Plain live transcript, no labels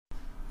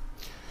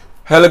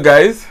Hello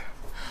guys,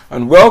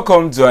 and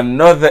welcome to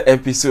another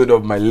episode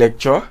of my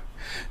lecture.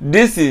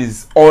 This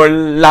is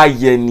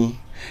Olayeni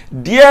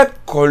Dear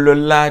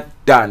Kolola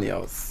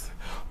Daniels,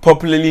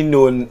 popularly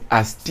known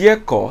as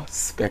Dearco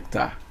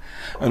Spectre,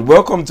 and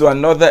welcome to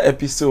another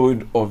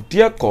episode of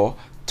Dearco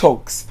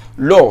Talks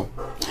Law.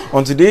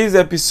 On today's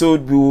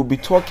episode, we will be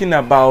talking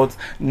about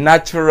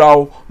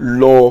natural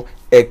law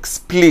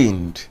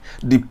explained,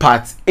 the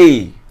part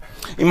A.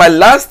 In my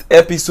last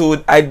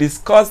episode, I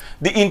discussed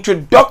the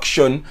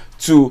introduction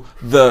to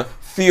the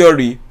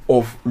theory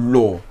of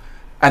law.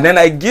 And then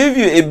I gave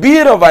you a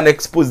bit of an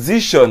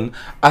exposition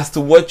as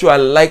to what you are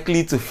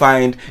likely to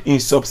find in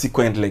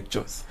subsequent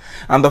lectures.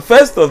 And the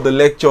first of the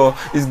lecture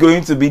is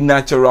going to be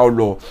natural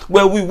law,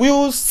 where we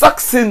will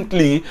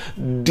succinctly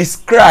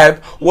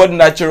describe what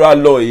natural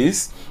law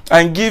is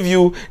and give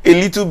you a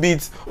little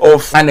bit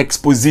of an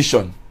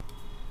exposition.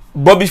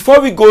 But before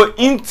we go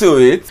into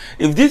it,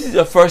 if this is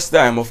your first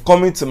time of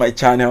coming to my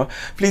channel,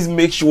 please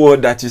make sure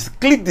that you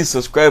click the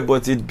subscribe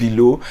button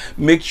below.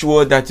 Make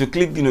sure that you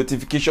click the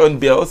notification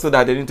bell so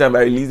that anytime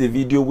I release a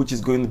video which is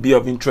going to be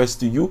of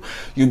interest to you,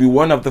 you'll be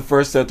one of the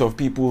first set of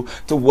people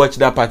to watch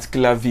that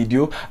particular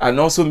video. And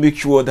also make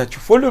sure that you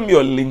follow me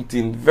on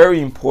LinkedIn. Very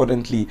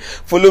importantly,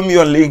 follow me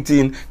on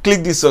LinkedIn,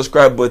 click the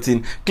subscribe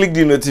button, click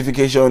the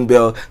notification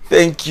bell.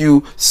 Thank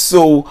you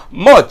so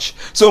much.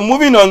 So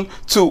moving on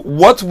to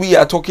what we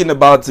are talking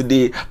about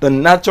today, the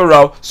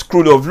natural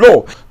school of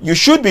law. You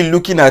should be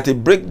looking at a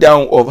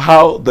breakdown of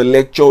how the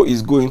lecture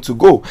is going to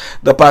go.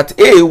 The part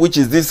A, which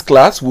is this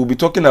class, will be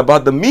talking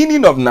about the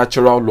meaning of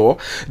natural law,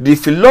 the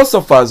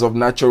philosophers of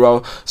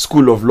natural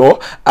school of law,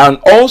 and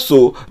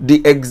also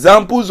the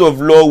examples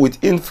of law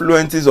with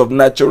influences of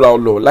natural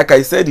law, like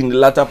I said in the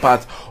latter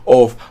part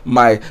of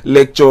my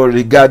lecture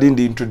regarding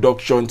the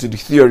introduction to the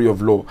theory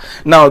of law.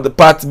 Now the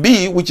part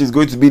B, which is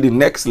going to be the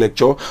next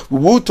lecture, we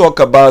will talk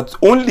about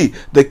only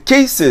the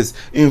cases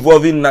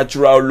involving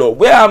natural law,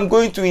 where I'm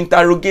going to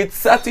interrogate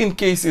certain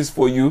cases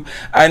for you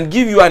and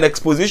give you an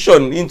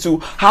exposition into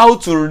how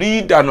to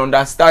read and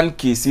understand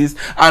cases,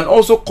 and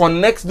also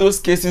connect those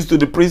cases to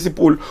the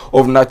principle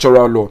of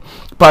natural law.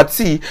 Part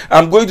C,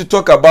 I'm going to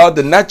talk about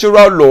the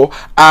natural law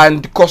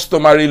and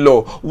customary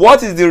law.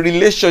 What is the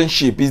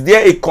relationship? Is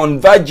there a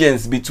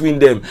convergence between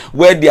them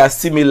where they are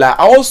similar?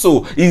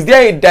 Also, is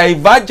there a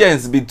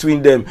divergence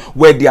between them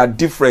where they are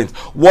different?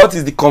 What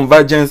is the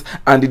convergence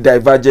and the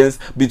divergence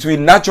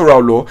between natural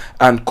law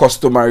and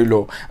customary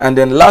law? And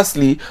then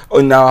lastly,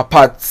 in our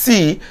part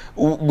C,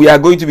 we are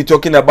going to be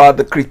talking about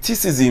the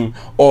criticism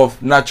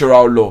of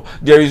natural law.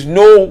 There is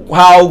no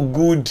how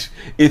good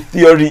a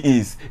theory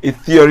is. A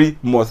theory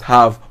must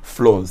have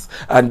flaws,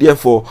 and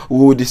therefore we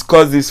will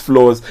discuss these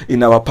flaws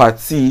in our part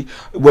C,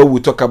 where we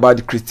talk about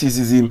the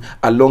criticism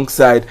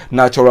alongside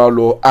natural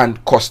law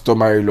and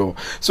customary law.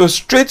 So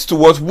straight to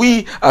what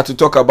we are to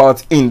talk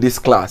about in this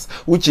class,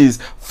 which is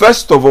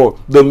first of all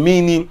the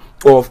meaning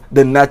of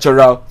the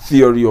natural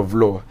theory of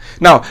law.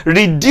 Now,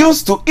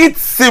 reduced to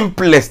its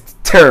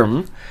simplest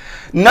term,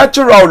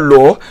 natural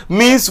law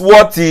means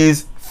what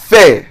is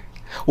fair,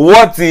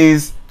 what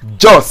is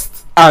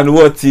just, and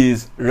what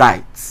is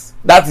right.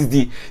 That is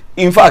the,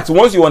 in fact,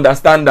 once you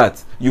understand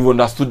that, you've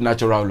understood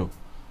natural law.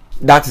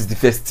 That is the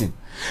first thing.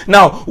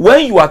 Now,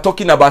 when you are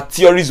talking about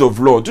theories of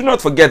law, do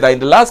not forget that in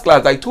the last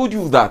class I told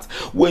you that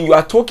when you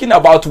are talking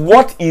about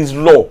what is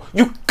law,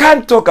 you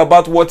can't talk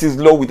about what is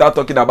law without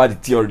talking about the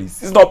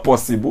theories. It's not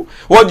possible.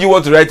 What do you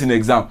want to write in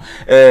exam?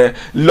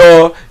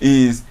 Law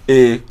is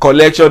a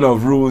collection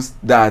of rules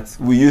that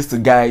we use to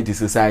guide the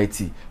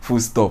society. Full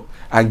stop.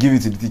 And give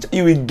it to the teacher.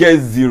 You will get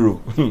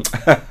 0.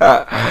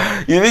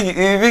 you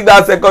think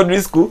that's secondary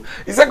school?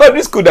 It's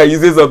secondary school that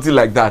uses something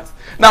like that.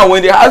 Now,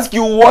 when they ask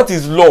you what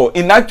is law,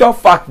 in actual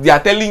fact, they are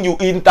telling you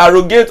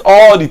interrogate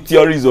all the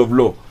theories of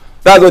law.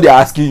 That's what they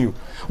are asking you.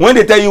 When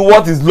they tell you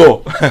what is law,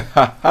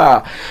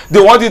 they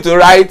want you to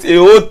write a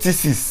whole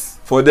thesis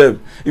for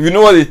them. If you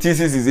know what a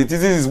thesis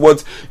is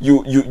what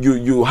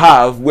you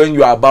have when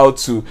you are about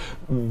to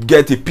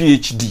get a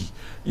PhD.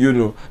 You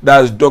know,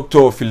 that's Doctor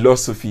of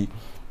Philosophy,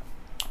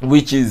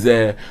 which is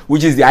the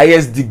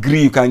highest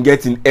degree you can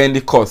get in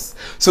any course.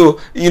 So,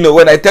 you know,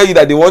 when I tell you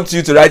that they want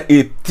you to write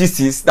a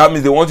thesis, that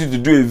means they want you to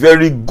do a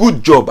very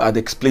good job at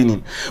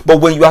explaining. But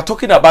when you are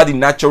talking about the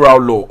natural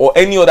law or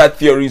any other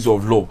theories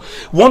of law,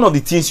 one of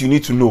the things you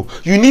need to know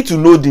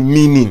the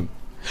meaning.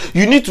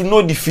 You need to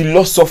know the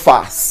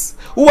philosophers.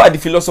 Who are the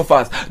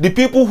philosophers? The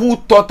people who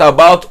thought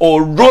about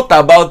or wrote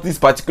about this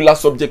particular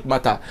subject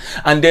matter.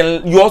 And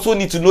then you also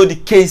need to know the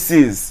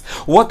cases.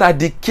 What are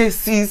the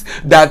cases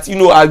that, you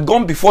know, are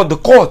gone before the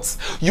courts?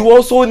 You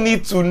also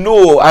need to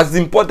know, as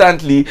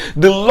importantly,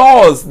 the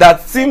laws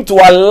that seem to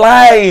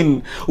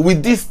align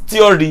with this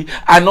theory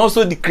and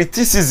also the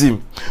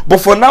criticism.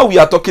 But for now, we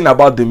are talking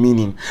about the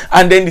meaning.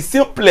 And then the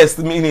simplest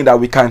meaning that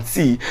we can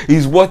see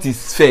is what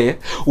is fair,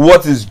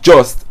 what is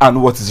just,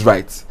 and what is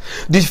right.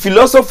 The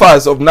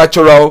philosophers of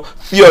natural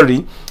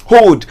theory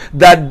hold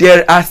that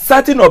there are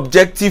certain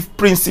objective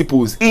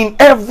principles in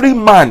every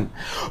man,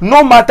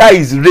 no matter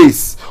his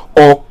race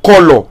or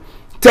color,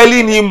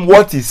 telling him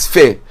what is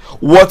fair,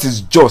 what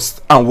is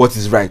just, and what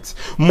is right,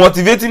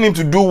 motivating him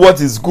to do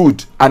what is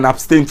good and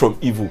abstain from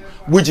evil,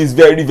 which is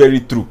very,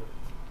 very true.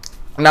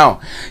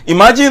 Now,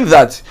 imagine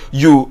that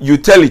you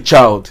tell a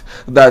child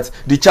that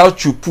the child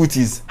should put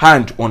his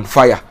hand on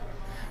fire.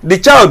 The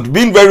child,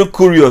 being very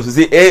curious, to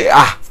say, hey,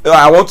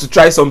 I want to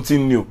try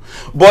something new.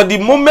 But the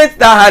moment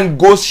that hand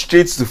goes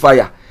straight to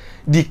fire,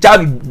 the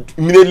child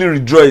immediately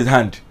withdraws his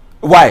hand.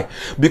 Why?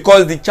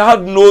 Because the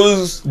child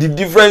knows the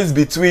difference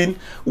between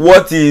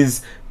what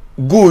is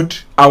good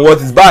and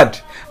what is bad,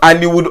 and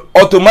he would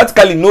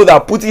automatically know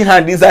that putting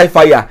hand inside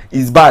fire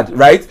is bad,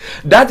 right?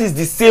 That is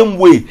the same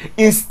way,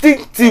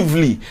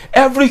 instinctively,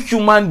 every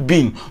human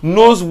being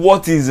knows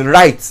what is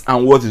right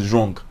and what is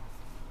wrong.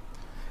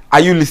 Are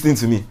you listening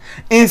to me?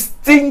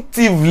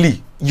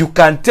 Instinctively, you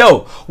can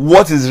tell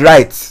what is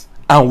right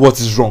and what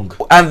is wrong.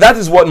 And that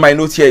is what my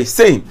note here is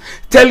saying,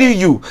 telling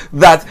you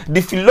that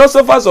the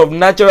philosophers of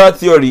natural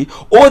theory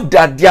hold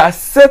that there are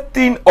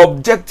certain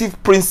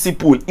objective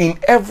principles in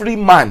every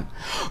man,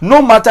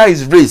 no matter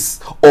his race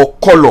or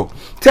color,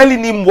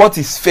 telling him what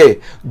is fair,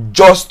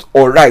 just,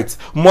 or right,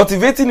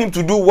 motivating him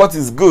to do what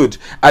is good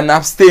and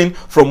abstain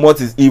from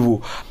what is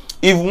evil.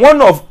 If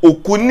one of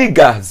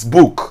Okuniga's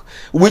book,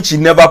 which he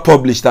never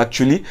published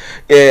actually,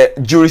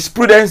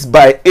 Jurisprudence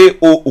by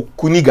A.O.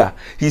 Okuniga,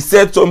 he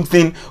said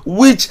something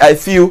which I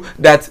feel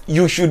that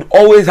you should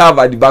always have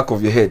at the back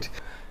of your head.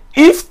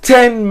 If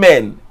 10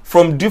 men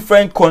from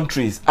different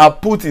countries are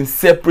put in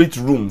separate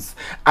rooms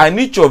and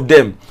each of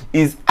them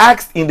is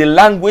asked in the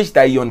language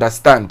that you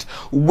understand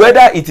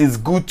whether it is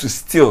good to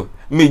steal,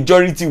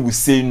 majority will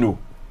say no.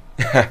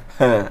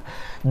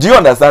 Do you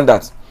understand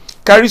that?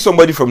 Carry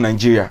somebody from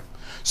Nigeria,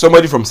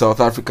 somebody from South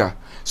Africa,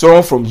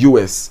 someone from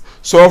US,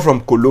 someone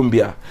from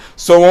Colombia,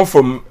 someone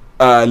from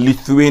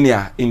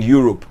Lithuania in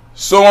Europe,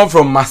 someone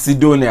from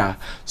Macedonia,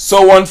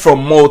 someone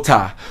from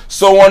Malta,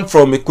 someone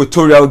from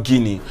Equatorial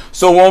Guinea,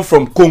 someone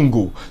from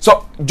Congo.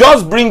 So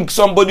just bring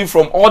somebody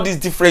from all these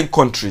different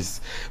countries,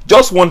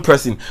 just one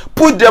person,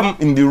 put them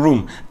in the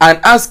room and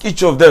ask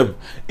each of them,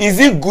 is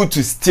it good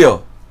to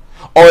steal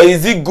or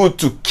is it good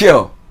to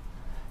kill?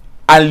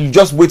 And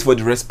just wait for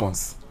the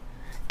response.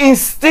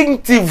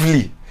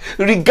 Instinctively,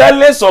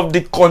 regardless of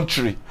the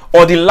country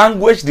or the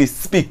language they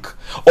speak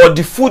or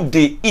the food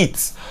they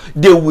eat,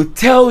 they will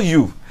tell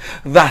you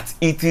that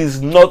it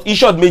is not, in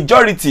short,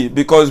 majority,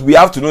 because we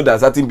have to know that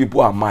certain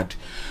people are mad.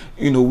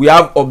 You know, we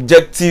have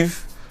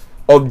objective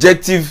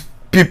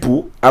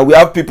people and we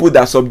have people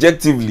that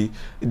subjectively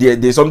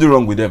there's something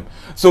wrong with them.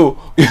 So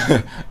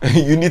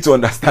you need to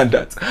understand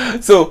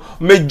that. So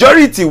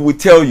majority will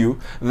tell you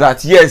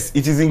that yes,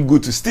 it isn't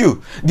good to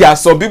steal. There are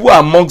some people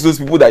amongst those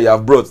people that you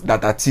have brought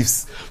that are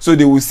thieves, so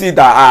they will say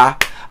that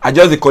I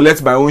just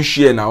collect my own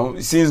share now,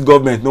 since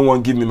government no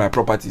one give me my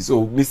property,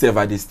 so me sef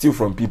I dey steal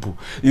from people.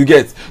 You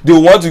get, they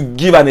want to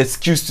give an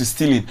excuse to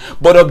stealing,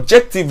 but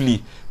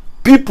objectively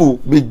people,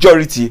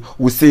 majority,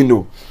 will say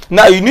no.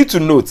 Now you need to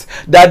note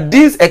that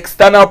these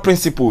external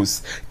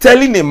principles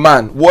telling a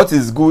man what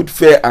is good,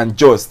 fair and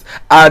just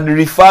are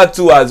referred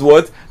to as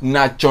what?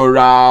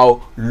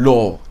 Natural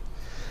law.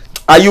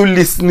 Are you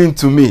listening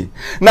to me?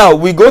 Now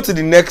we go to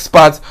the next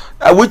part,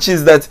 which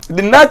is that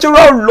the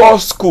natural law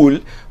school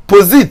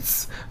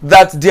posits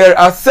that there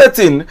are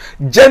certain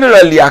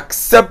generally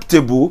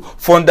acceptable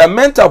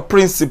fundamental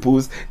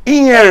principles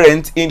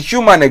inherent in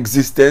human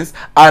existence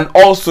and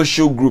all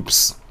social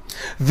groups.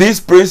 These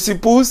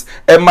principles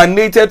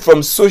emanated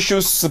from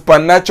social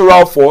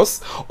supernatural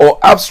force or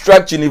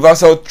abstract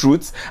universal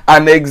truths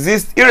and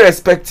exist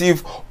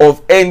irrespective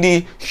of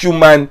any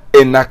human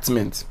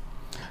enactment.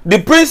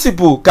 The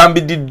principle can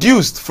be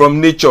deduced from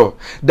nature,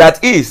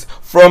 that is,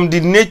 from the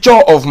nature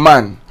of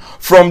man,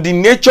 from the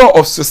nature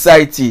of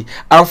society,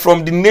 and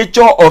from the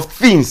nature of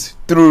things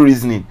through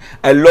reasoning.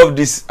 I love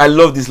this. I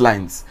love these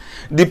lines.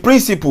 The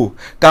principle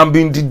can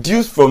be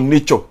deduced from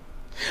nature.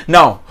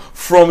 Now,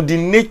 from the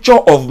nature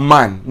of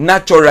man,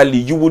 naturally,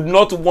 you would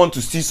not want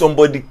to see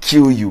somebody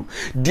kill you.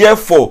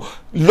 Therefore,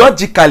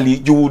 logically,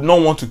 you would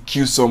not want to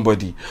kill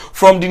somebody.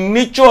 From the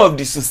nature of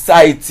the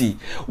society,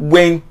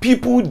 when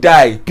people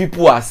die,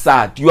 people are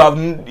sad. You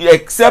have,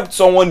 except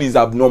someone is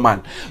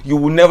abnormal, you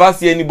will never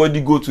see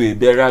anybody go to a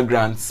burial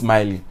ground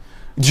smiling.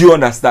 Do you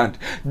understand?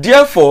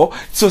 Therefore,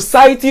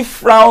 society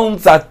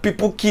frowns at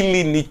people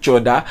killing each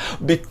other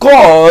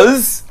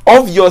because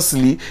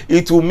obviously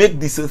it will make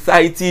the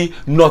society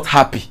not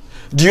happy.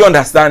 Do you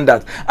understand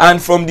that? And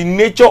from the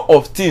nature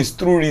of things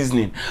through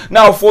reasoning.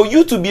 Now, for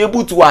you to be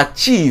able to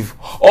achieve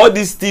all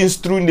these things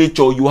through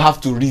nature, you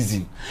have to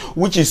reason,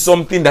 which is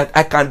something that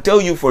I can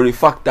tell you for a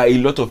fact that a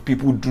lot of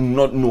people do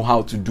not know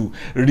how to do.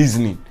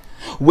 Reasoning.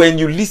 When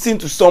you listen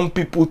to some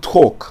people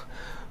talk,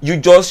 you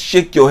just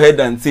shake your head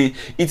and say,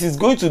 it is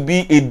going to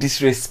be a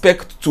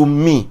disrespect to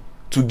me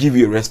to give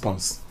you a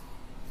response.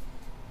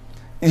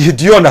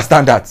 Do you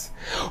understand that?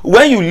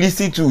 When you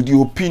listen to the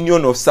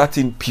opinion of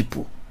certain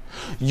people,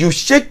 you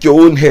shake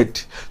your own head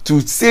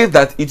to say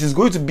that it is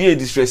going to be a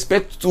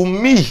disrespect to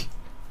me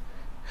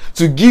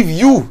to give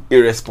you a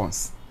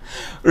response.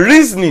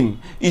 Reasoning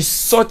is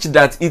such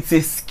that it's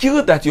a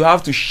skill that you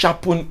have to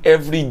sharpen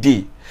every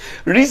day.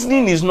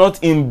 Reasoning is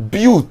not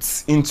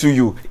inbuilt into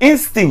you.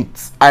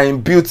 Instincts are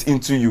inbuilt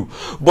into you,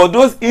 but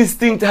those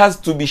instincts has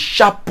to be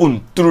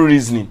sharpened through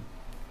reasoning.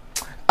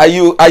 Are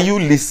you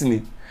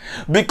listening?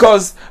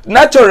 Because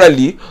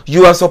naturally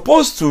you are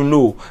supposed to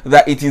know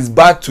that it is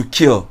bad to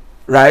kill,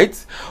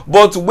 right?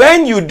 But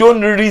when you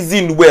don't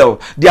reason well,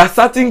 there are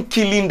certain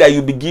killing that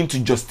you begin to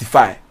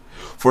justify.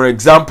 For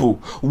example,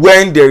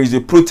 when there is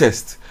a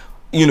protest,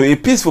 a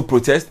peaceful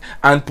protest,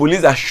 and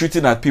police are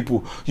shooting at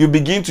people, you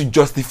begin to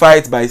justify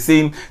it by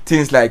saying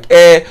things like,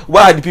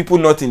 why are the people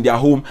not in their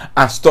home,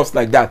 and stuff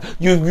like that.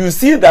 You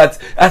see that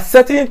at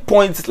certain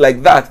points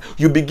like that,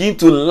 you begin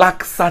to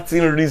lack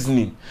certain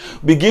reasoning,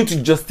 begin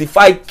to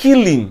justify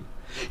killing.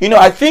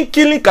 I think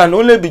killing can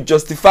only be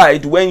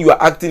justified when you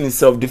are acting in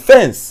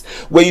self-defense.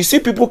 When you see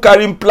people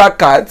carrying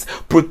placards,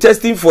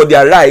 protesting for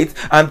their rights,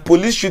 and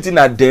police shooting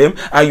at them,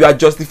 and you are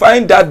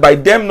justifying that by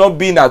them not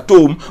being at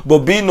home, but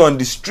being on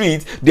the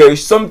street, there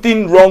is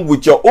something wrong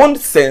with your own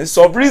sense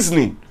of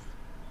reasoning.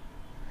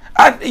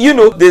 And,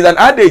 there's an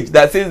adage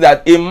that says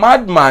that a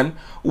madman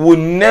will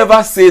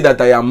never say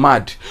that I am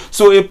mad.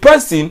 So a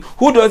person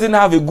who doesn't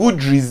have a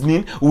good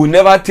reasoning will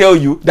never tell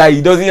you that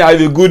he doesn't have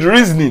a good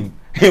reasoning.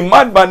 A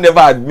madman never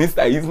admits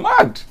that he's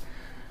mad.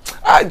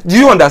 Do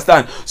you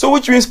understand? So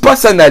which means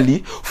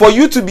personally, for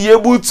you to be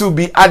able to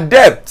be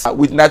adept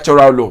with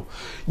natural law,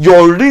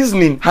 your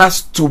reasoning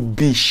has to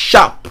be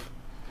sharp.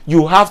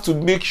 You have to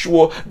make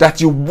sure that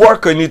you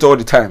work on it all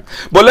the time.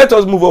 But let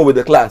us move on with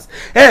the class.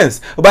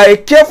 Hence, by a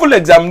careful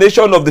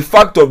examination of the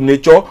fact of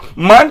nature,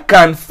 man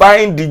can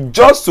find the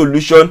just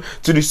solution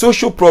to the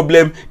social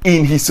problem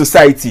in his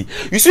society.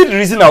 You see the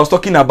reason I was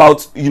talking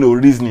about,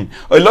 reasoning.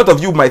 A lot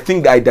of you might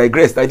think that I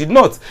digressed. I did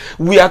not.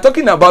 We are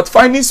talking about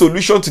finding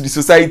solution to the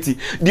society.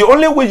 The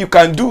only way you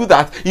can do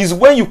that is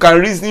when you can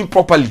reason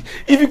properly.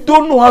 If you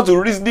don't know how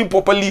to reason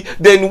properly,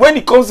 then when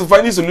it comes to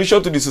finding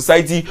solution to the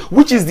society,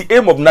 which is the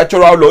aim of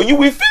natural law, you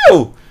will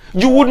fail.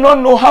 You would not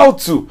know how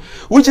to,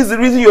 which is the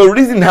reason your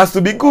reason has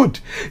to be good.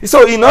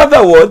 So in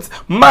other words,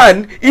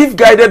 man, if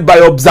guided by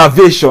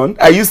observation,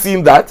 are you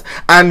seeing that,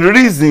 and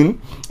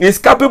reason, is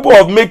capable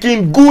of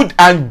making good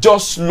and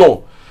just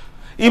law.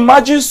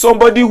 Imagine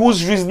somebody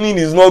whose reasoning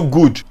is not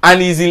good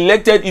and is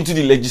elected into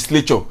the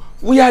legislature.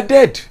 We are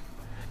dead.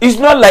 It's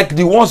not like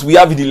the ones we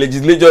have in the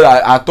legislature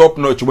are top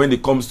notch when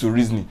it comes to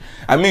reasoning.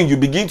 I mean, you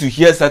begin to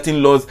hear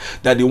certain laws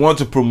that they want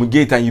to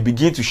promulgate and you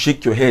begin to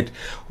shake your head.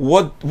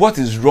 What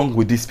is wrong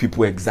with these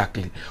people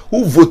exactly?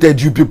 Who voted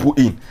you people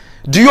in?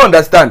 Do you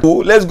understand? So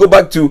let's go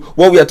back to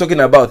what we are talking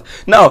about.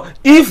 Now,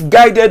 if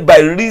guided by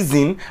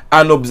reason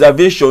and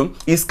observation,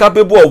 is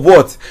capable of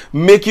what?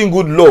 Making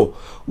good law,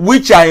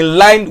 which are in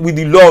line with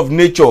the law of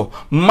nature.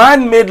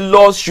 Man-made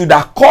laws should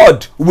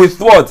accord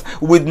with what?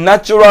 With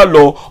natural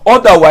law.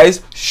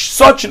 Otherwise,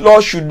 such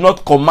law should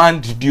not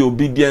command the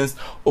obedience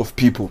of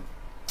people.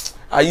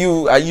 Are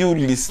you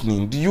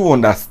listening? Do you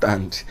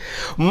understand?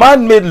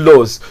 Man-made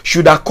laws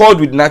should accord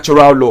with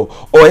natural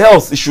law, or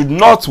else it should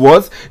not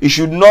what? It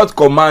should not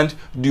command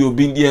the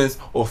obedience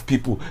of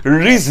people.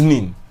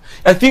 Reasoning.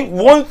 I think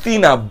one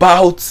thing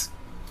about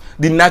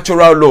the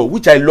natural law,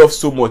 which I love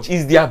so much,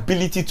 is the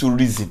ability to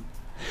reason.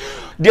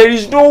 There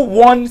is no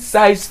one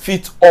size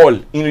fits all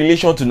in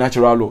relation to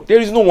natural law. There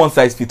is no one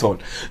size fits all.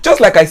 Just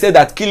like I said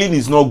that killing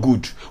is not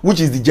good, which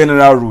is the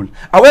general rule.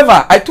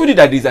 However, I told you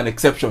that there is an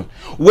exception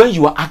when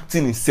you are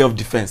acting in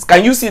self-defense.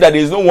 Can you see that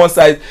there is no one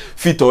size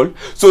fits all?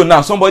 So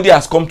now somebody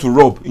has come to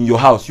rob in your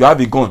house. You have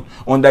a gun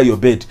under your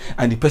bed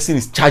and the person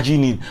is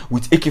charging in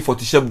with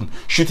AK-47,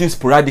 shooting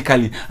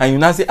sporadically, and you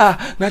now say,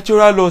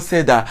 natural law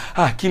said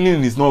that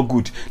killing is not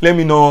good. Let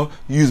me not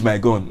use my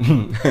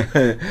gun.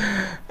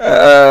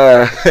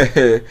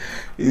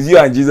 It's you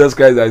and Jesus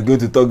Christ that is going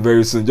to talk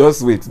very soon.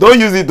 Just wait. Don't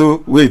use it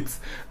though. Wait.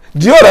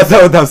 Do you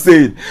understand what I'm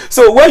saying?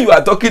 So when you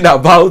are talking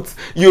about,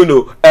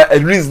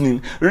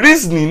 reasoning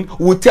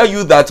will tell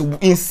you that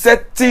in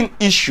certain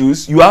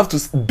issues, you have to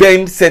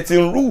bend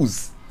certain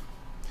rules.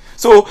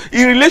 So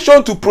in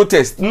relation to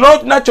protest,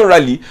 not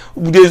naturally,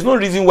 there is no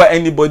reason why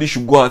anybody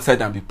should go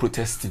outside and be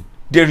protesting.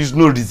 There is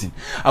no reason.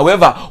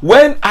 However,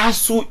 when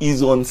ASU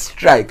is on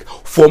strike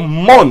for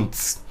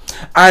months,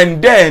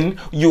 and then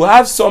you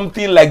have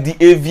something like the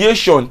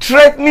aviation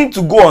threatening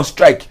to go on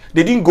strike.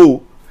 They didn't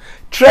go.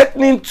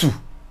 Threatening to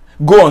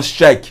go on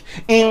strike.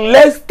 In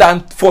less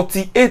than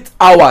 48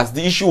 hours,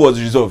 the issue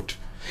was resolved.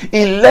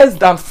 In less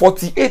than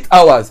 48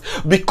 hours,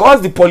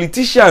 because the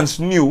politicians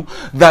knew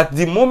that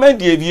the moment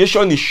the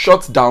aviation is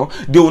shut down,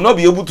 they will not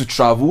be able to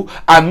travel,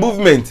 and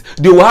movement,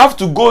 they will have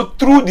to go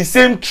through the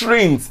same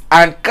trains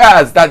and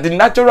cars that the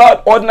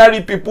natural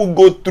ordinary people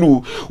go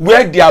through,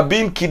 where they are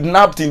being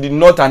kidnapped in the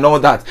north and all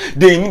that.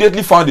 They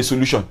immediately found a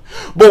solution.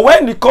 But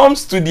when it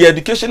comes to the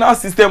educational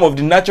system of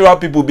the natural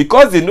people,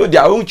 because they know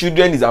their own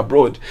children is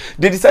abroad,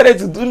 they decided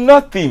to do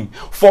nothing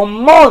for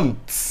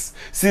months.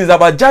 since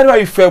about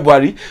January,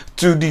 February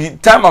to the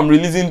time I'm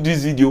releasing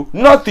this video.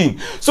 Nothing.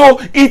 So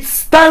it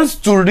stands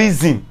to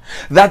reason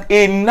that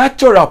a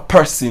natural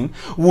person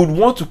would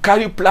want to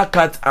carry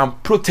placards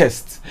and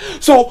protest.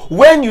 So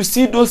when you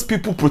see those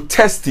people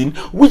protesting,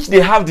 which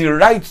they have the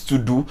right to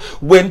do,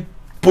 when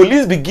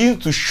police begin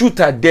to shoot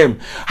at them,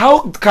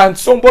 how can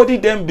somebody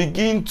then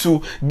begin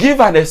to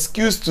give an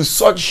excuse to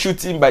such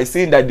shooting by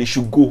saying that they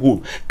should go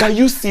home? Can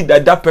you see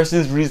that that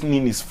person's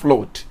reasoning is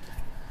flawed?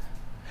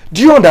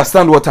 Do you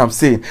understand what I'm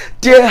saying?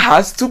 There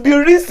has to be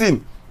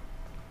reason.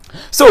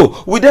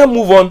 So we then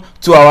move on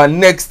to our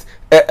next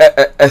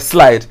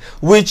slide,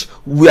 which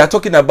we are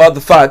talking about the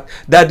fact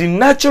that the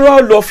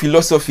natural law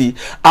philosophy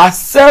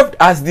has served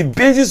as the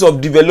basis of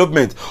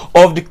development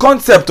of the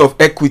concept of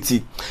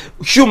equity,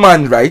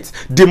 human rights,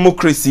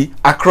 democracy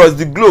across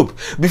the globe.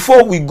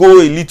 Before we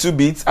go a little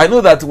bit, I know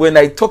that when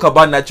I talk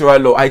about natural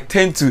law, I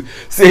tend to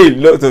say a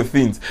lot of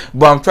things,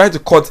 but I'm trying to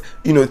cut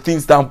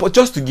things down, but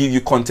just to give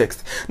you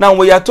context. Now,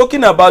 when you are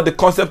talking about the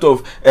concept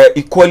of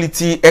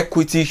equality,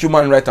 equity,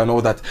 human rights and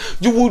all that,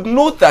 you would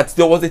know that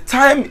there was a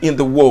time in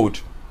the world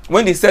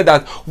when they said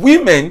that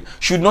women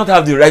should not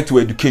have the right to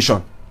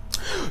education.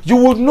 You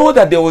would know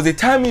that there was a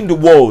time in the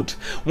world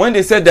when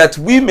they said that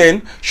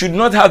women should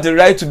not have the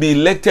right to be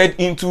elected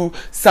into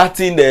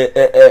certain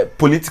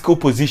political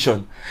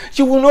position.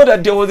 You will know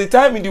that there was a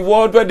time in the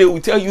world where they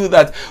will tell you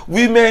that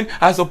women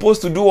are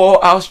supposed to do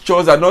all house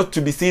chores and not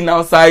to be seen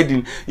outside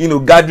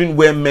in gathering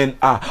where men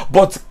are.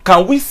 But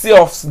can we say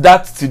of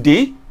that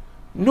today?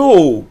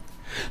 No.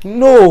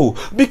 No,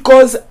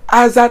 because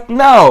as at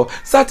now,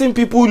 certain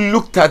people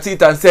looked at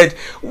it and said,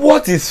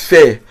 what is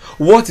fair,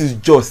 what is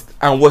just,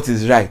 and what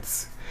is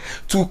right?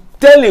 To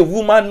tell a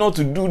woman not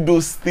to do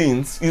those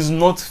things is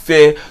not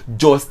fair,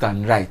 just,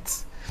 and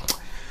right.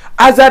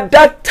 As at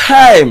that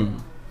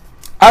time,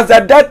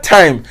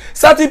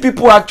 certain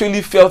people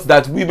actually felt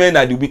that women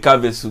are the weaker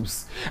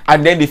vessels,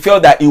 and then they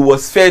felt that it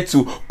was fair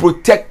to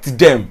protect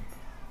them,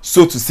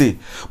 so to say.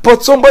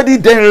 But somebody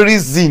then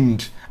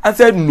reasoned and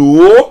said,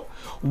 no.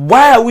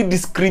 Why are we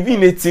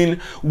discriminating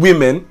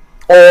women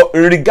or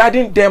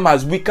regarding them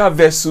as weaker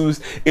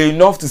vessels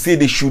enough to say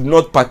they should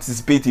not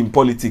participate in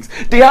politics?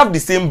 They have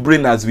the same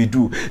brain as we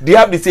do. They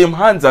have the same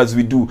hands as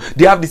we do.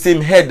 They have the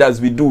same head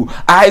as we do.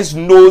 Eyes,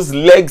 nose,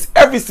 legs,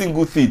 every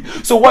single thing.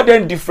 So what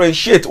then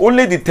differentiates?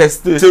 Only the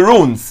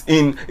testosterones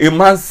in a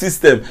man's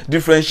system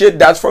differentiate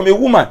that from a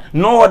woman.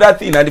 No other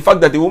thing. And the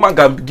fact that a woman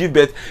can give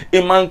birth,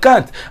 a man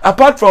can't.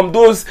 Apart from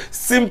those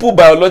simple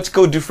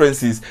biological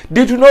differences,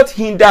 they do not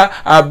hinder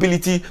our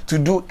ability to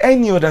do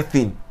any other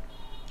thing.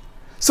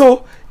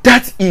 So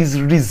that is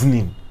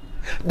reasoning.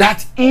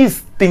 That is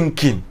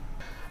thinking.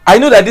 I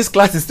know that this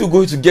class is still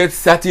going to get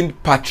certain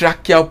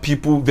patriarchal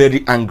people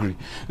very angry.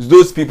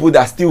 Those people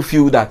that still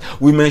feel that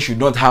women should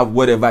not have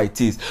whatever it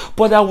is.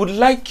 But I would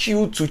like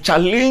you to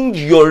challenge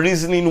your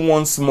reasoning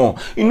once more.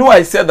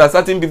 I said that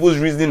certain people's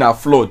reasoning are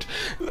flawed.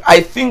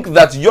 I think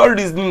that your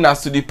reasoning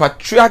as to the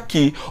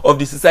patriarchy of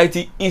the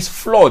society is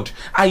flawed,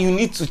 and you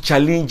need to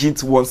challenge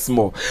it once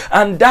more.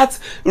 And that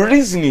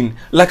reasoning,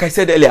 like I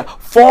said earlier,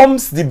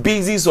 forms the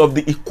basis of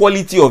the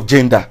equality of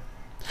gender.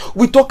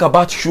 We talk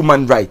about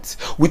human rights.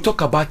 We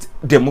talk about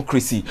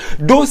democracy.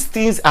 Those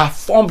things are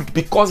formed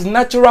because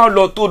natural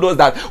law told us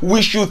that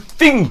we should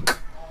think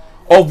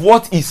of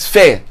what is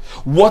fair,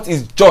 what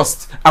is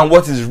just, and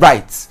what is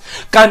right.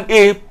 Can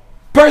a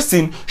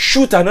person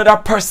shoot another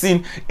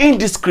person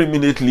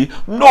indiscriminately?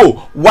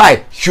 No.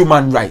 Why?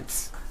 Human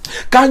rights.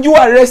 Can you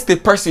arrest a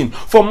person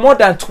for more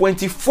than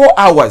 24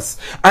 hours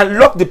and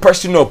lock the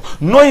person up?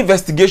 No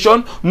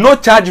investigation, no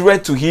charge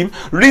read to him,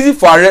 reason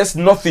for arrest,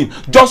 nothing.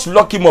 Just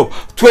lock him up.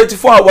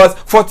 24 hours,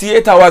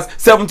 48 hours,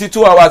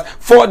 72 hours,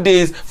 4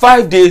 days,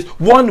 5 days,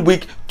 1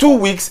 week, 2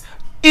 weeks.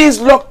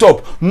 Is locked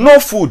up. No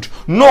food,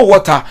 no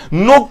water,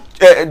 no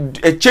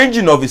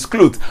changing of his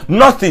clothes,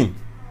 nothing.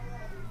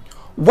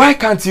 Why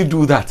can't you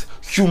do that?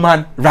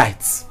 Human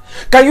rights.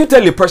 Can you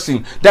tell a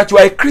person that you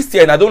are a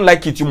Christian, I don't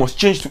like it, you must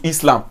change to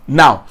Islam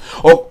now?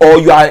 Or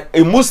you are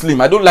a Muslim,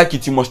 I don't like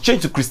it, you must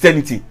change to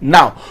Christianity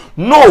now?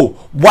 No.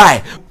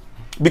 Why?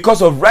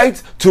 Because of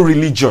right to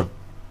religion.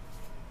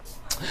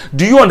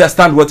 Do you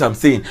understand what I'm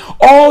saying?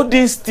 All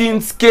these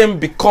things came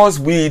because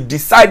we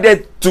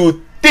decided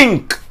to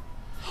think.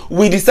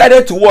 We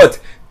decided to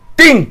what?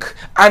 Think.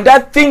 And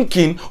that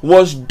thinking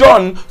was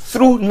done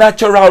through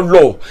natural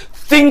law.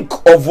 Think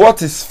of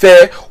what is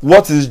fair,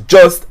 what is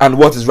just, and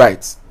what is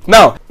right.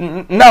 Now,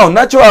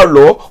 natural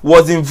law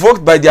was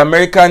invoked by the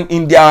American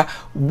in their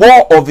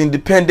War of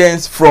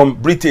Independence from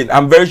Britain.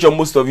 I'm very sure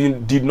most of you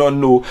did not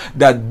know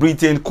that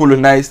Britain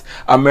colonized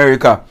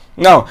America.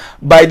 Now,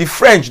 by the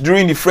French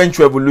during the French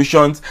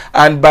Revolutions,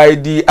 and by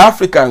the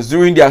Africans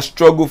during their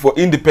struggle for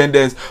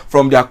independence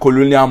from their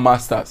colonial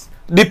masters.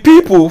 The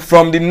people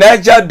from the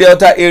Niger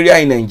Delta area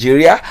in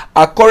Nigeria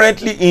are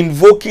currently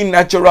invoking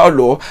natural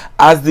law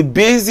as the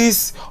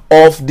basis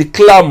of the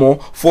clamor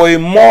for a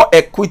more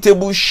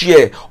equitable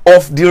share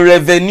of the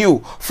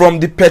revenue from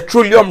the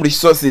petroleum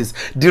resources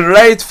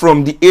derived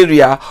from the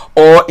area,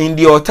 or in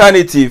the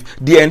alternative,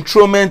 the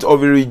enthronement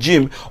of a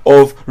regime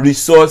of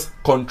resource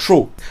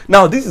control.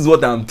 Now, this is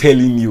what I'm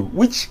telling you,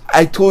 which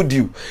I told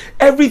you.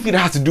 Everything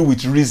has to do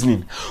with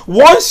reasoning.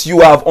 Once you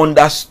have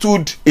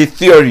understood a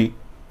theory,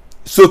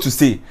 so to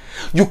say,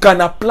 you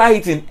can apply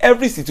it in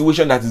every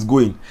situation that is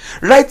going.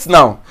 Right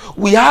now,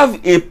 we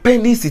have a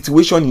pending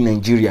situation in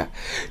Nigeria.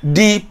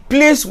 The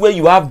place where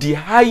you have the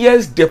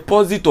highest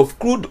deposit of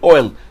crude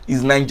oil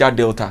is Niger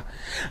Delta.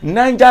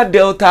 Niger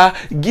Delta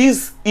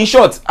gives, in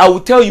short, I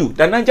will tell you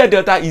that Niger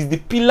Delta is the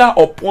pillar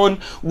upon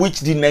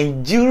which the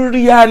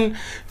Nigerian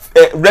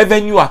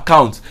revenue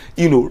account,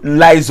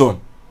 lies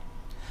on.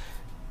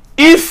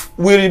 If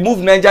we remove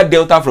Niger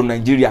Delta from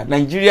Nigeria,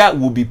 Nigeria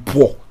will be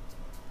poor.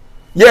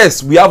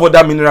 Yes, we have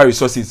other mineral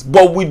resources,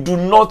 but we do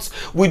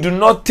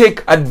not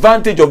take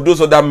advantage of those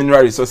other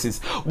mineral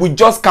resources. We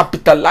just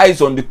capitalize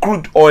on the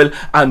crude oil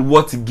and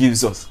what it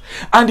gives us.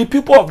 And the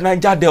people of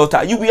Niger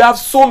Delta, we have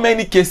so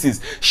many cases,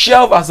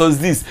 Shell versus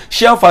this,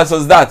 Shell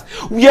versus that,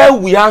 where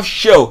we have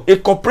Shell, a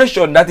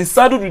corporation that is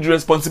saddled with the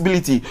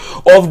responsibility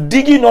of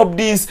digging up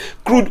this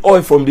crude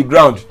oil from the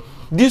ground.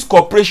 This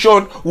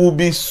corporation will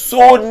be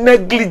so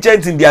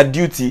negligent in their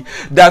duty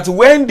that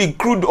when the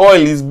crude oil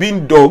is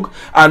being dug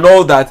and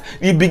all that,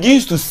 it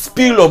begins to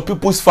spill on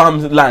people's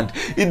farmland.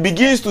 It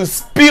begins to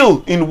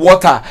spill in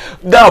water.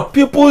 Now,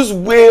 people's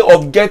way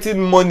of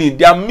getting money,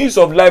 their means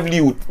of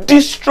livelihood,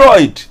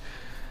 destroyed.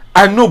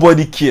 And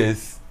nobody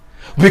cares.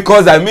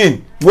 Because,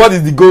 what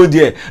is the goal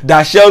there?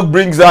 That Shell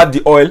brings out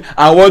the oil,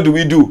 and what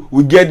do?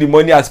 We get the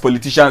money as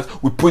politicians,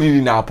 we put it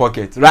in our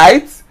pocket,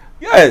 right?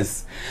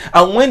 Yes.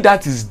 And when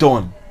that is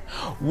done,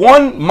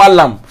 one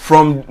malam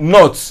from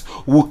north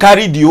will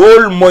carry the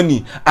whole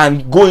money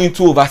and go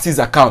into overseas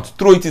account,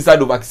 throw it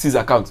inside overseas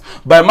account.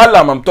 By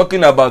malam, I'm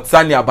talking about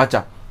Sani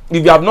Abacha.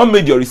 If you have not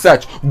made your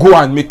research, go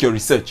and make your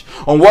research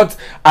on what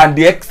and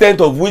the extent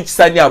of which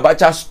Sani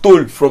Abacha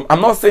stole from. I'm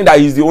not saying that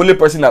he's the only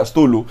person that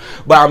stole,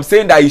 but I'm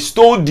saying that he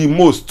stole the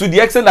most, to the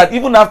extent that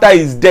even after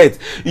his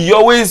death, he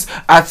always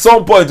at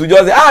some point would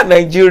just say,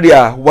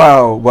 Nigeria,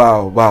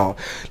 wow,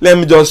 let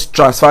me just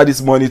transfer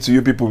this money to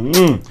you people.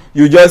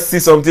 You just see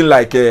something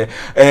like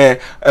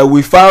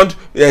we found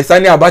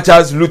Sani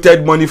Abacha's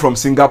looted money from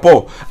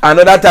Singapore.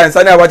 Another time,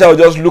 Sani Abacha will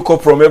just look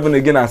up from heaven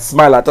again and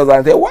smile at us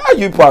and say, why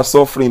you people are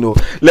suffering?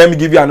 Let me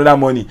give you another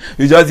money.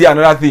 You just hear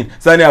another thing.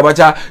 Sani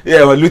Abacha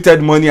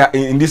looted money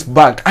in this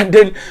bank. And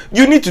then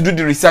you need to do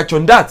the research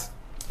on that.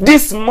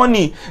 This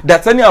money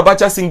that Sani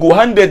Abacha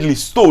single-handedly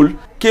stole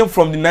came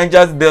from the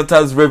Niger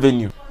Delta's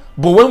revenue.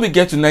 But when we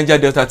get to Niger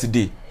Delta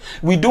today,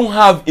 we don't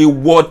have a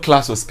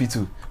world-class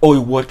hospital or a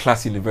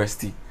world-class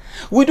university.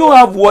 We don't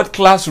have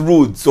world-class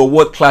roads or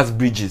world-class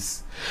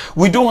bridges.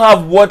 We don't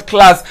have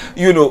world-class,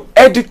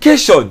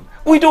 education.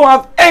 We don't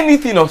have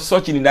anything of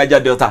such in the Niger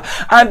Delta.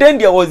 And then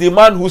there was a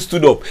man who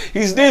stood up.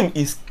 His name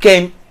is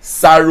Ken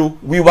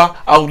Saro-Wiwa.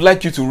 I would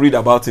like you to read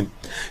about him.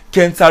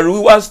 Ken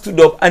Saro-Wiwa stood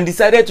up and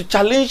decided to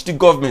challenge the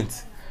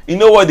government. You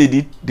know what they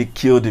did? They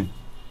killed him.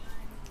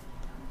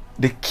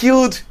 They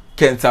killed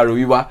Ken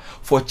Saro-Wiwa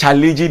for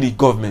challenging the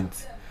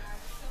government.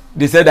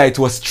 They said that it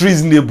was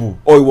treasonable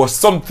or it was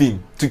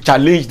something to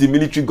challenge the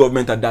military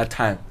government at that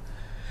time.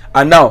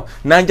 And now,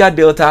 Niger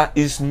Delta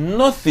is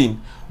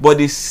nothing but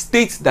a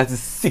state that is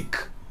sick.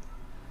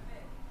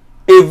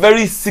 A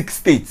very sick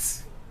state.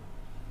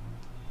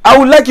 I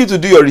would like you to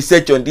do your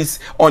research on these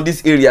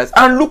areas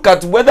and look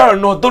at whether or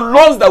not the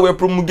laws that were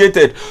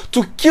promulgated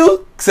to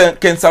kill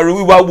Ken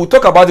Saro-Wiwa, we'll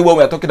talk about it when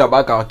we are talking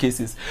about our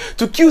cases,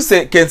 to kill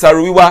Ken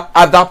Saro-Wiwa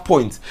at that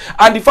point.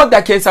 And the fact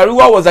that Ken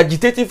Saro-Wiwa was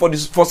agitating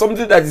for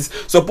something that is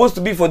supposed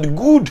to be for the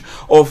good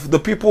of the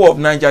people of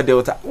Niger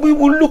Delta. We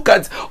will look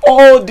at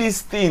all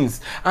these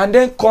things and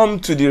then come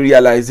to the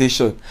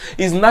realization,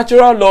 is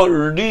natural law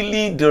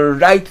really the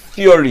right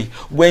theory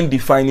when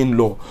defining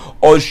law?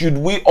 Or should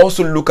we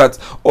also look at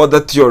other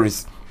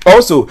theories?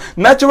 Also,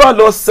 natural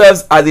law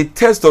serves as a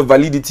test of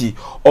validity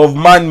of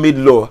man-made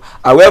law.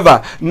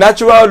 However,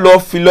 natural law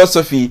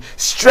philosophy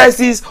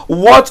stresses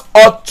what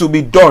ought to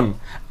be done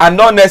and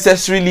not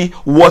necessarily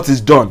what is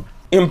done.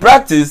 In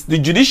practice, the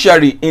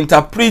judiciary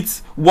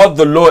interprets what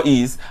the law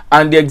is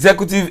and the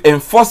executive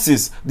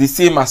enforces the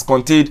same as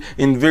contained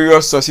in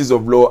various sources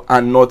of law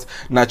and not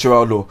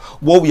natural law.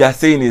 What we are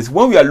saying is,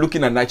 when we are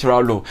looking at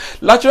natural law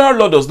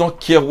does not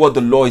care what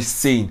the law is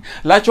saying.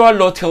 Natural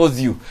law tells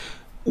you,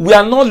 we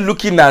are not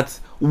looking at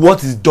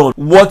what is done.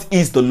 What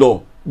is the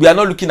law? We are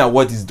not looking at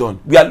what is done.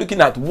 We are looking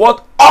at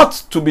what ought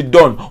to be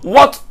done.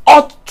 What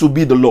ought to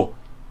be the law.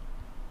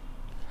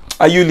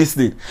 Are you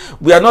listening?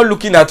 We are not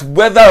looking at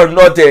whether or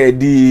not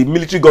the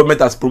military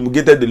government has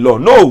promulgated the law.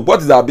 No,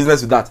 what is our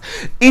business with that?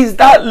 Is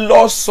that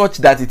law such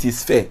that it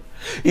is fair?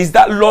 Is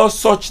that law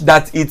such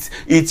that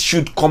it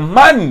should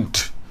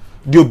command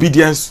the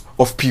obedience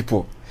of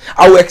people?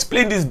 I will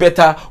explain this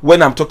better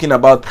when I'm talking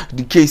about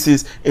the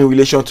cases in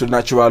relation to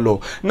natural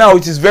law. Now,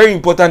 it is very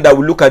important that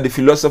we look at the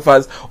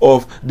philosophers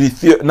of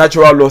the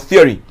natural law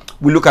theory.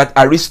 We look at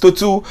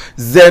Aristotle,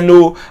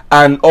 Zeno,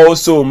 and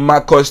also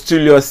Marcus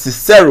Tullius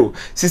Cicero.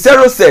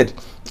 Cicero said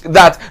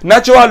that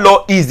natural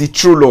law is the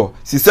true law.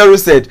 Cicero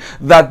said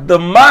that the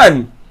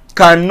man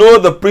can know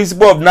the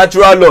principle of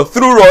natural law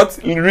through what?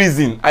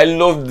 Reason. I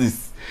love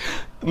this.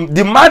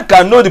 The man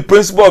can know the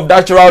principle of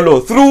natural law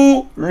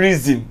through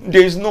reason.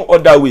 There is no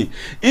other way.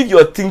 If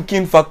your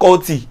thinking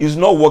faculty is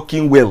not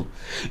working well,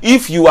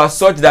 if you are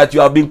such that you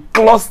have been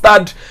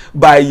clustered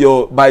by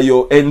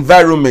your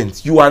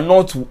environment, you are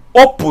not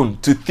open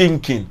to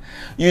thinking.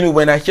 You know,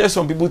 when I hear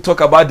some people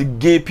talk about the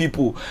gay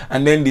people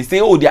and then they say,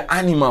 oh, they're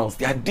animals,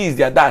 they're this,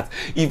 they're that.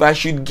 If I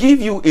should give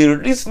you a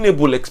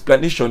reasonable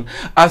explanation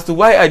as to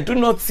why I do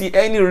not see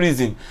any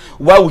reason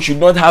why we should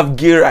not have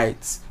gay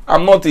rights,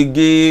 I'm not a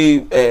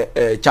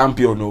gay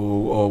champion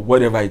or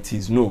whatever it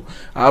is. No,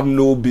 I have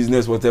no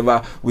business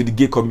whatever with the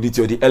gay community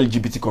or the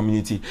LGBT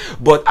community.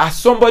 But as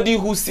somebody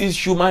who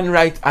sees human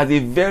rights as a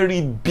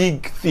very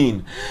big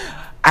thing,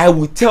 I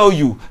will tell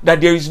you that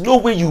there is no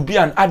way you be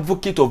an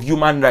advocate of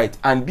human rights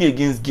and be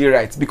against gay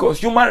rights, because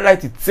human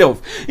rights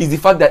itself is the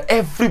fact that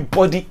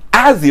everybody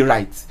has a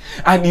right.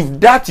 And if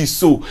that is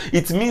so,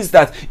 it means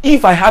that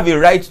if I have a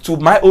right to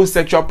my own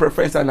sexual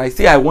preference and I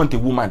say I want a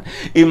woman,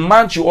 a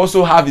man should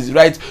also have his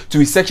right to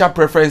his sexual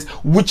preference,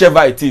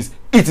 whichever it is.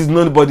 It is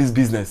nobody's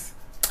business.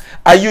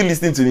 Are you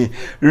listening to me?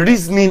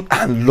 Reasoning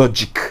and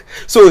logic.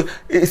 So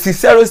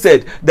Cicero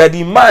said that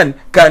the man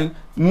can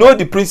know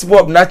the principle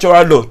of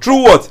natural law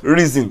through what?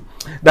 Reason.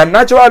 That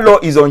natural law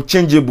is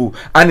unchangeable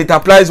and it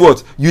applies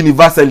what?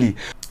 Universally.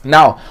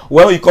 Now,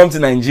 when we come to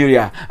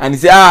Nigeria and you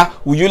say,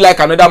 would you like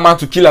another man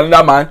to kill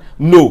another man?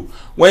 No.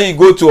 When you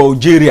go to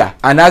Algeria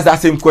and ask that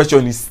same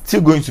question, it's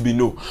still going to be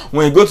no.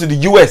 When you go to the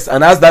US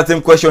and ask that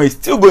same question, it's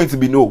still going to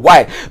be no.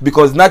 Why?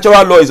 Because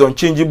natural law is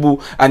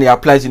unchangeable and it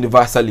applies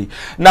universally.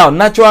 Now,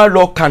 natural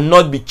law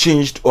cannot be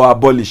changed or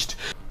abolished.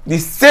 The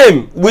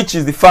same, which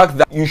is the fact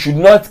that you should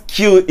not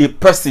kill a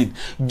person,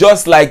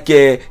 just like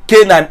Cain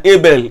and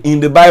Abel in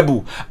the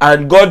Bible,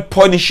 and God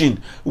punishing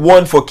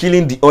one for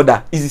killing the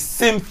other, is the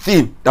same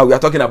thing that we are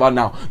talking about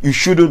now. You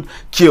shouldn't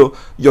kill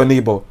your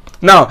neighbor.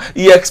 Now,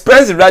 he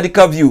expressed a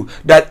radical view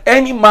that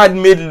any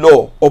man-made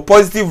law or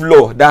positive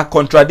law that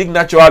contradict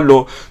natural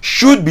law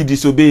should be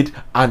disobeyed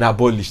and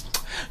abolished.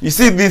 You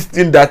see this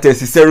thing that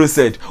Cicero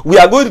said. We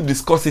are going to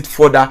discuss it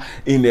further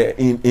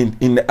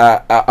in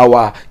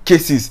our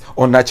cases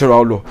on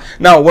natural law.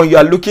 Now, when you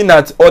are looking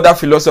at other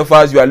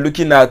philosophers, you are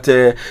looking at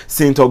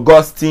Saint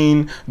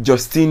Augustine,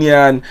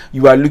 Justinian,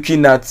 you are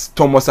looking at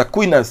Thomas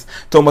Aquinas.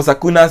 Thomas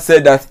Aquinas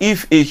said that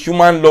if a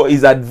human law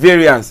is at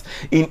variance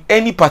in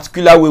any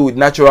particular way with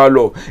natural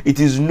law,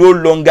 it is no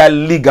longer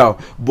legal,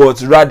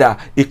 but rather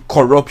a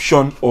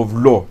corruption of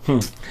law.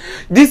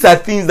 These are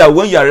things that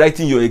when you are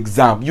writing your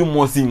exam, you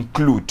must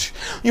include.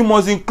 You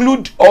must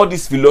include all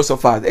these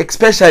philosophers,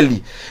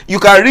 especially. You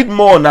can read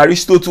more on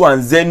Aristotle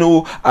and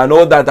Zeno and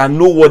all that and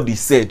know what they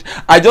said.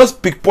 I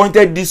just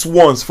pinpointed these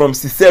ones from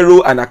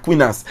Cicero and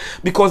Aquinas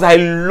because I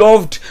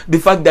loved the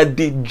fact that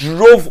they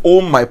drove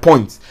home my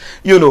point.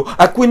 You know,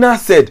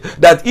 Aquinas said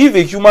that if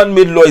a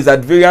human-made law is at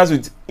variance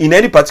with, in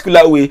any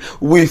particular way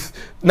with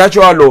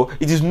natural law,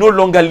 it is no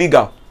longer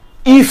legal.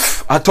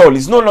 If at all,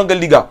 it's no longer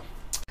legal.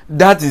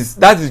 That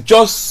is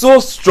just so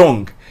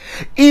strong.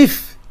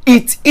 If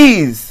it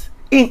is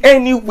in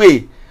any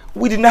way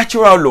with the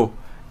natural law,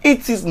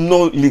 it is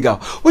not legal.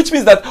 Which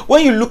means that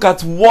when you look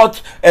at what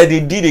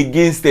they did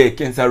against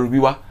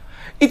Kensarubiwa,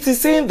 it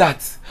is saying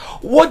that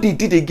what they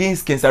did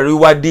against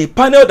Kensarubiwa, the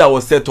panel that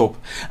was set up,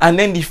 and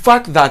then the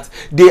fact that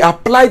they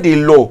applied a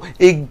law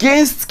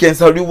against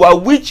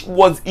Kensarubiwa which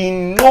was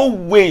in no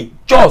way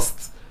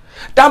just.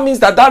 That means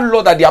that that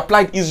law that they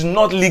applied is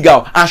not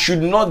legal and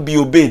should not be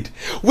obeyed.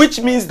 Which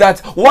means that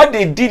what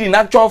they did in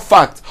actual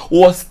fact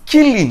was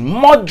killing,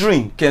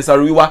 murdering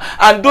Kensarubiwa,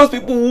 and those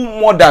people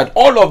who murdered,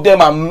 all of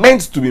them are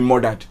meant to be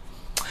murdered.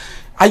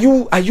 Are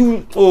you,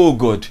 oh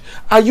God,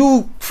 are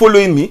you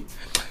following me?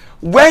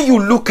 When you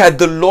look at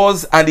the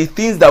laws and the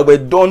things that were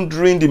done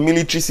during the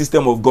military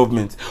system of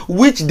government,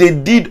 which they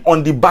did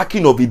on the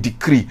backing of a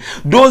decree,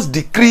 those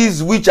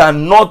decrees which are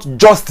not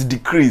just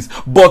decrees,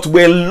 but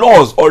were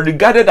laws or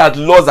regarded as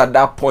laws at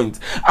that point,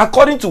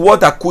 according to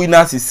what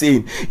Aquinas is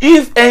saying,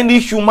 if any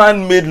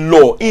human-made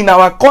law in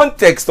our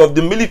context of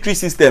the military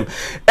system,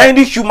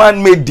 any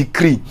human-made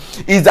decree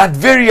is at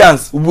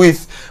variance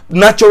with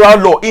natural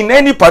law in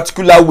any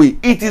particular way,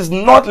 it is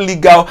not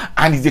legal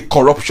and is a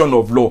corruption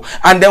of law.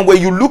 And then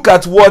when you look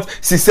at what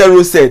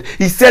Cicero said,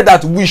 he said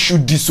that we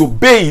should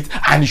disobey it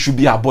and it should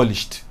be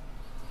abolished.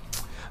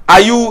 Are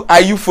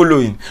you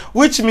following?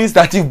 Which means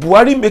that if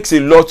Buhari makes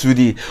a law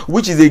today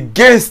which is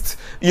against,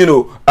 you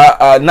know,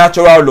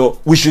 natural law,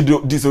 we should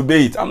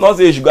disobey it. I'm not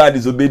saying you should go and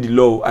disobey the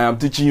law. I am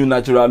teaching you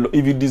natural law.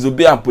 If you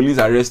disobey and police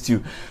arrest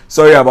you,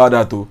 sorry about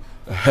that though.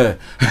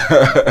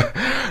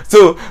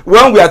 So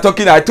when we are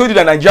talking, I told you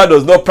that Nigeria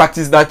does not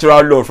practice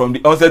natural law from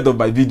the onset of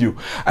my video.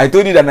 I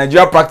told you that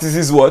Nigeria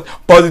practices what?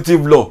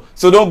 Positive law.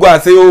 So don't go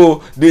and say,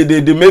 oh, they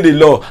made a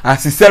law and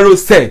Cicero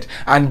said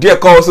and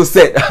Deco also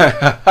said.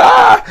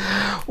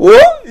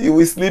 Oh, you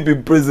will sleep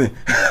in prison.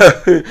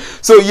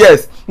 So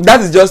yes,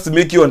 that is just to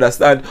make you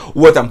understand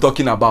what I'm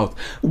talking about.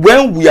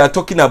 When we are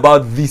talking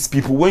about these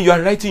people, when you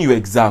are writing your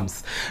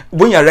exams,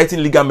 when you are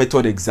writing legal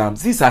method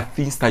exams, these are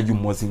things that you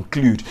must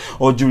include,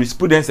 or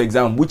jurisprudence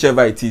exam,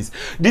 whichever it is.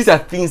 These are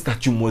things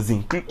that you must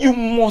include. You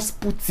must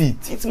put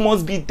it. It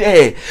must be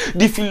there.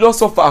 The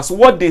philosophers,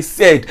 what they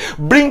said,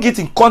 bring it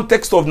in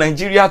context of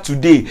Nigeria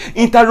today.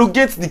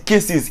 Interrogate the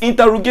cases,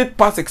 interrogate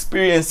past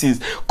experiences,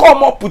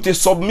 come up with a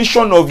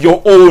submission of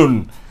your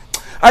own.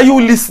 Are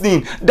you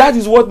listening? That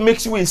is what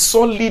makes you a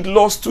solid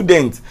law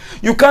student.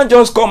 You can't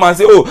just come and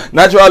say, oh,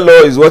 natural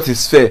law is what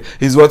is fair,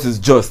 is what is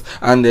just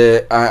and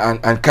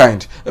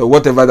kind,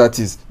 whatever that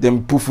is.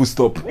 Then put full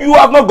stop. You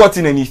have not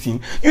gotten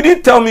anything. You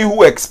didn't tell me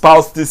who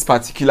espoused this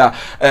particular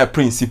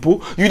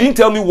principle. You didn't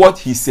tell me what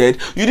he said.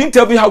 You didn't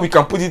tell me how we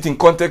can put it in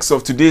context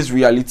of today's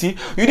reality.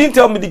 You didn't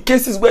tell me the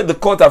cases where the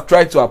court have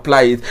tried to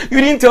apply it. You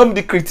didn't tell me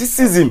the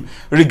criticism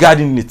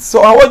regarding it.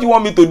 So what do you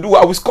want me to do?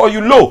 I will score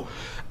you low.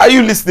 Are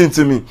you listening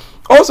to me?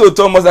 Also,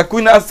 Thomas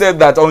Aquinas said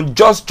that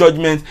unjust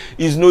judgment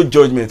is no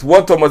judgment.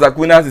 What Thomas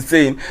Aquinas is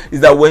saying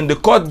is that when the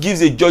court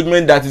gives a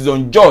judgment that is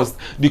unjust,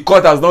 the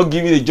court has not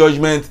given a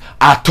judgment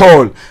at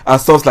all,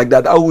 and stuff like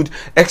that. I would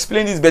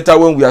explain this better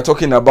when we are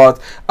talking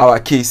about our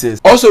cases.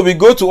 Also, we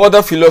go to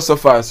other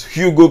philosophers: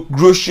 Hugo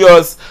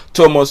Grotius,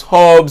 Thomas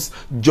Hobbes,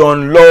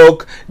 John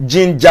Locke,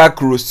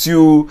 Jean-Jacques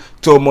Rousseau,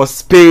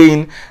 Thomas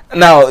Paine.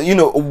 Now,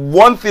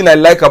 one thing I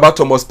like about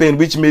Thomas Paine,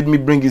 which made me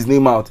bring his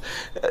name out,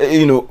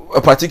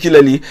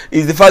 particularly,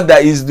 is the fact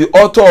that he's the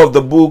author of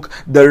the book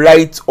The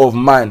Right of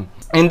Man.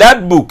 In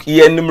that book,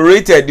 he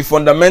enumerated the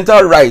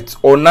fundamental right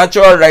or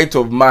natural right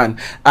of man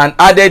and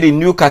added a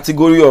new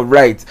category of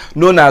rights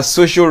known as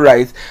social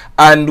rights,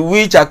 and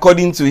which,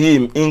 according to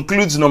him,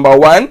 includes number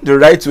one, the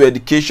right to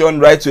education,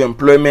 right to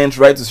employment,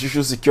 right to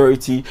social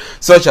security,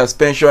 such as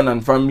pension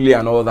and family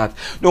and all that.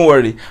 Don't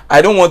worry,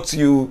 I don't want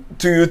you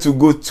to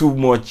go too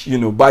much,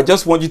 but I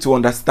just want you to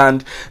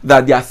understand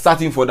that there are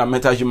certain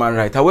fundamental human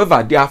rights.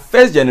 However, there are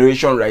first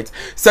generation rights,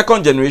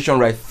 second generation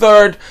rights,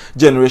 third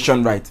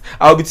generation rights.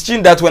 I'll be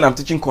teaching that when I'm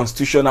teaching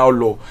constitutional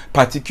law,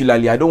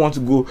 particularly. I don't want to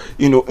go,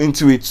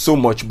 into it so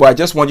much, but I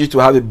just want you to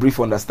have a brief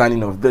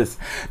understanding of this.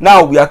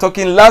 Now, we are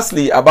talking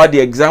lastly about the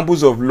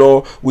examples of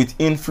law with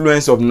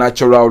influence of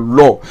natural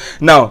law.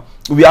 Now,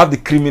 we have the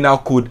Criminal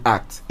Code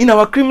Act. In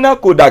our Criminal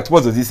Code Act,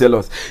 what does it tell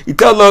us? It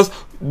tells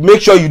us,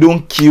 make sure you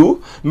don't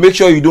kill, make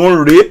sure you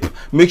don't rape,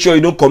 make sure you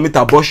don't commit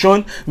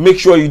abortion, make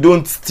sure you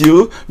don't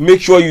steal,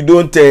 make sure you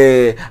don't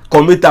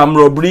commit armed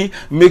robbery,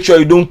 make sure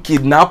you don't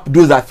kidnap.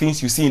 Those are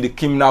things you see in the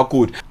Criminal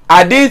Code.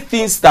 Are they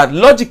things that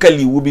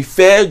logically will be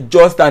fair,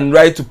 just, and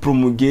right to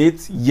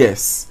promulgate?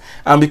 Yes.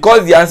 And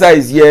because the answer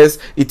is yes,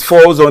 it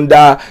falls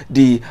under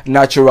the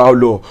natural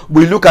law.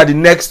 We look at the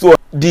next one,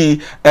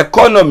 the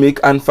Economic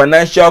and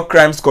Financial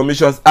Crimes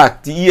Commissions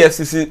Act, the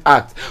EFCC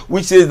Act,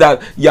 which says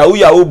that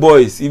Yahoo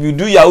boys, if you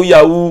do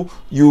Yahoo,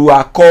 you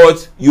are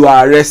caught, you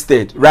are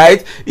arrested,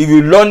 right? If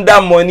you launder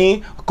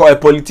money,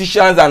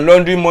 politicians and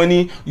laundering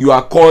money, you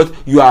are caught,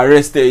 you are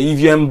arrested. If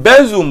you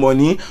embezzle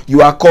money,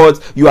 you are caught,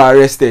 you are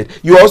arrested.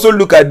 You also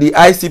look at the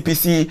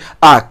ICPC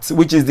Act,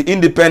 which is the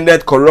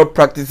Independent Corrupt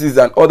Practices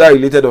and Other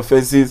Related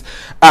Offences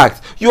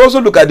Act. You also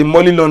look at the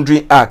Money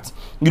Laundering Act.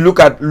 You look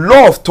at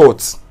law of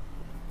torts.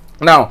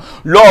 Now,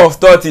 law of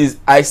thought is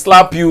I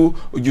slap you,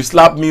 you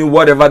slap me,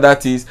 whatever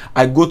that is.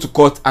 I go to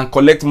court and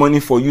collect money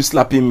for you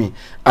slapping me.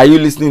 Are you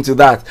listening to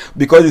that?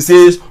 Because it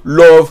says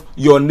love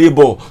your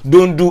neighbor.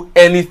 Don't do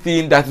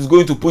anything that is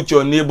going to put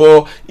your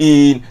neighbor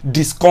in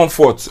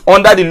discomfort.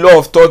 Under the law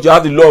of thought, you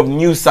have the law of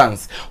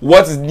nuisance.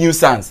 What is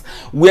nuisance?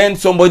 When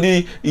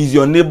somebody is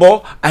your neighbor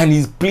and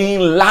is playing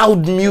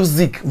loud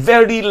music,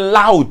 very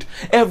loud,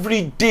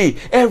 every day,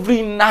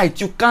 every night,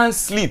 you can't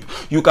sleep.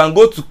 You can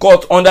go to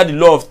court under the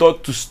law of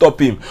thought to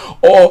stop him.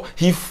 Or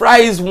he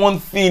fries one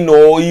thing,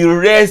 or he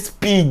rears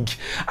pig,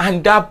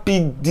 and that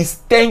pig, the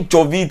stench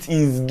of it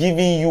is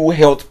giving you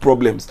health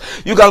problems.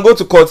 You can go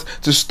to court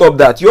to stop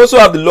that. You also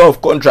have the law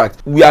of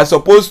contract. We are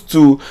supposed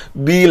to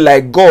be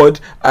like God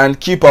and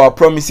keep our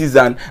promises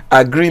and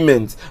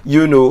agreements.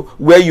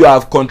 Where you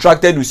have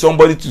contracted with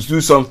somebody to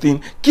do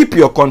something, keep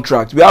your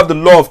contract. We have the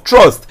law of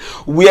trust,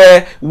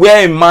 where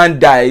a man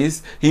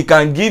dies, he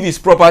can give his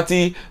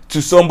property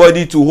to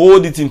somebody to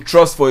hold it in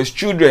trust for his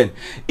children.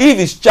 If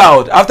his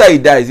child, after he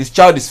dies, his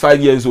child is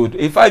 5 years old,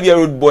 a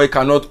 5-year-old boy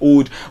cannot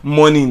hold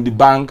money in the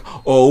bank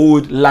or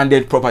hold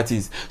landed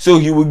properties. So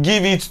he will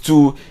give it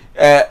to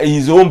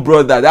his own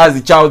brother, that's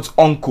the child's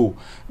uncle,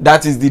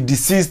 that is the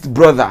deceased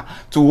brother,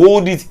 to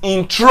hold it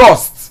in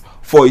trust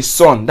for his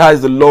son. That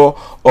is the law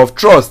of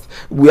trust.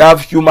 We have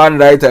human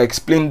rights, I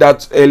explained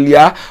that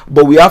earlier,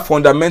 but we have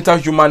fundamental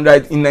human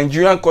rights in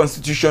Nigerian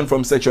constitution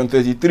from section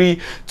 33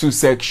 to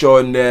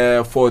section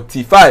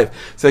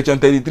 45. Section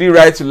 33,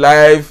 right to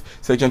life.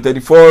 Section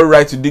 34,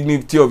 right to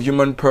dignity of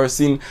human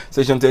person.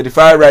 Section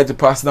 35, right to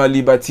personal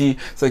liberty.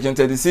 Section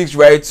 36,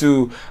 right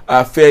to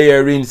fair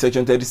hearing.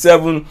 Section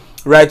 37,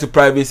 right to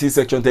privacy.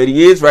 Section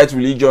 38, right to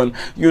religion,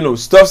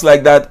 stuffs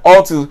like that,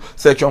 all to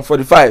section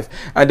 45.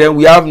 And then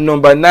we have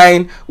number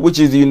 9, which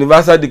is the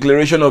Universal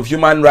Declaration of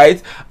Human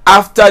Rights.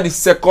 After the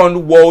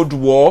Second World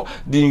War,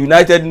 the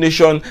United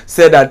Nations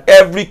said that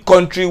every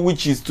country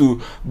which is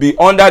to be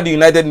under the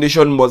United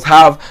Nations must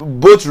have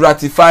both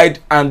ratified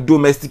and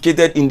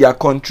domesticated in their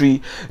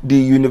country the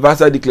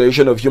Universal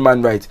Declaration of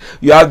Human Rights.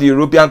 You have the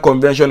European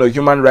Convention of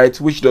Human Rights,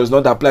 which does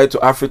not apply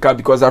to Africa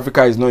because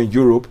Africa is not in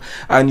Europe.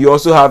 And you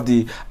also have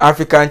the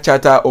African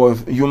Charter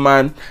of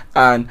Human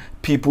and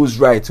People's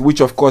Rights, which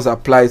of course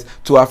applies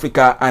to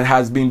Africa and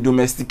has been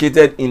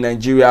domesticated in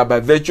Nigeria by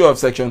virtue of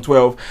section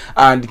 12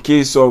 and the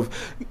case of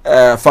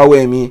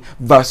Fawemi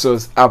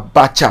versus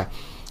Abacha.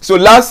 So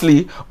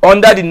lastly,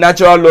 under the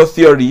natural law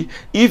theory,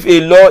 if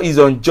a law is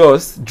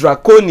unjust,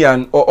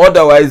 draconian, or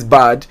otherwise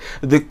bad,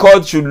 the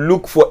court should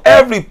look for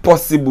every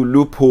possible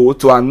loophole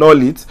to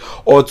annul it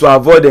or to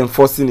avoid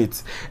enforcing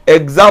it.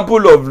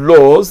 Example of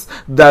laws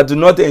that do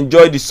not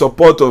enjoy the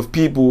support of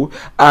people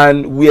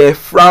and were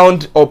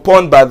frowned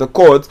upon by the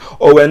court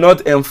or were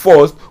not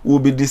enforced will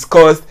be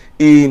discussed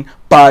in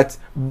part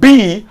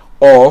B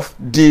of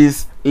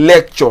this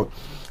lecture.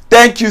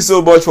 Thank you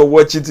so much for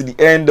watching to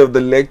the end of the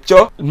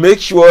lecture.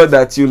 Make sure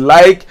that you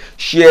like,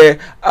 share,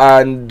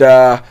 and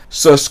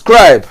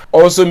subscribe.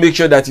 Also, make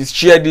sure that you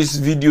share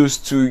these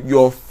videos to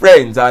your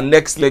friends. Our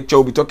next lecture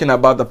will be talking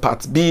about the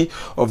part B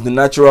of the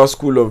Natural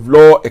School of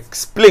Law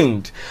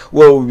Explained,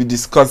 where we'll be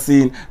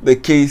discussing the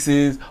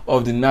cases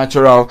of the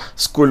Natural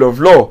School of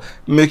Law.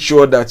 Make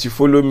sure that you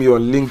follow me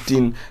on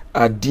LinkedIn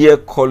at Dear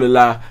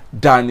Kolola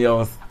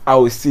Daniels. I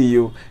will see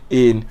you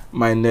in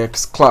my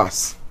next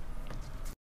class.